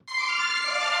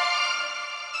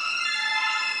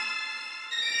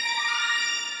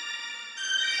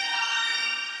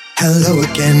Hello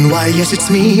again, why yes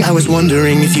it's me. I was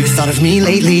wondering if you thought of me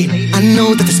lately. I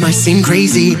know that this might seem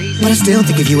crazy, but I still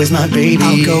think of you as my baby.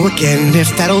 I'll go again if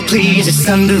that'll please. It's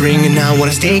thundering and I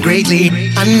wanna stay greatly.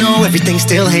 I know everything's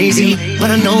still hazy,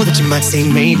 but I know that you might say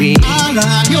maybe. I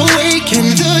lie awake and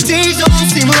the days all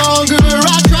seem longer.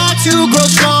 I try to grow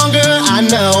stronger, I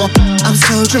know I'm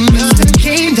so dramatic. The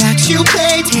game that you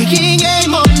play, taking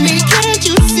aim on me. Can't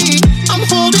you see? I'm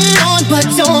holding on, but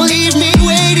don't leave me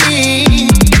waiting.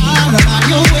 I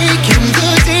awake and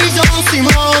the days all seem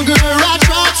longer. I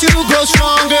try to grow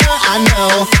stronger, I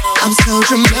know I'm so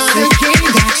dramatic. The game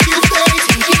that you play,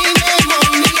 taking aim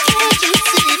on me. Can't you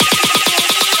see?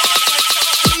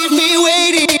 Leave me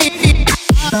waiting.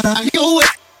 I awake.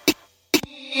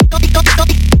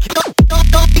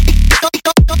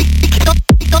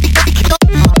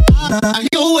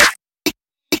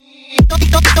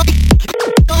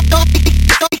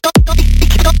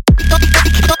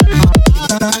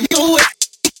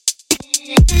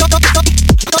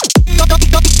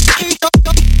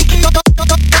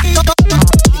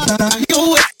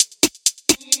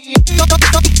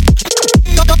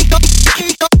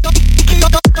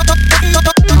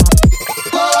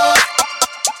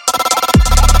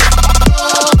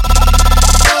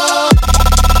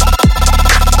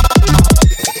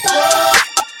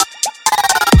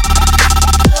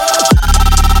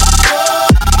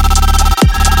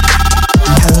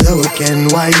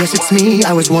 Why, yes, it's me.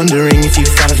 I was wondering if you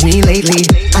thought of me lately.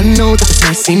 I know that this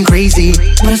might seem crazy,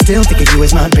 but I still think of you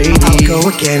as my baby. I'll go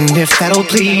again if that'll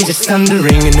please. It's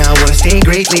thundering and I wanna stay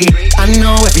greatly. I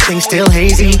know everything's still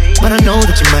hazy, but I know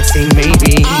that you might say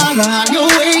maybe. I lie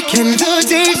awake and the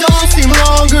days all seem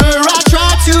longer. I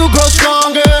try to grow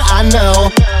stronger, I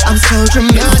know I'm so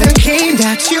dramatic. The game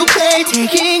that you play,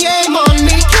 taking